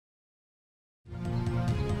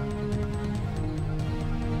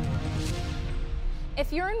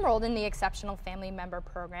If you're enrolled in the Exceptional Family Member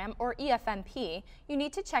Program, or EFMP, you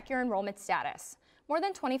need to check your enrollment status. More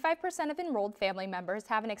than 25% of enrolled family members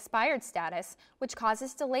have an expired status, which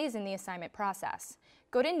causes delays in the assignment process.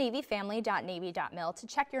 Go to NavyFamily.Navy.mil to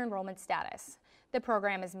check your enrollment status. The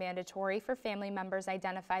program is mandatory for family members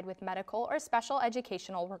identified with medical or special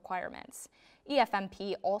educational requirements.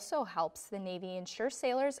 EFMP also helps the Navy ensure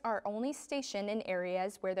sailors are only stationed in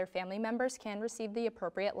areas where their family members can receive the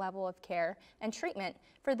appropriate level of care and treatment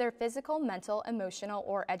for their physical, mental, emotional,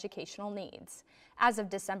 or educational needs. As of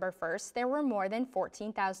December 1st, there were more than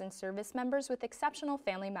 14,000 service members with exceptional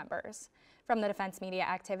family members. From the Defense Media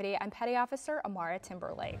Activity, I'm Petty Officer Amara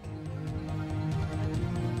Timberlake.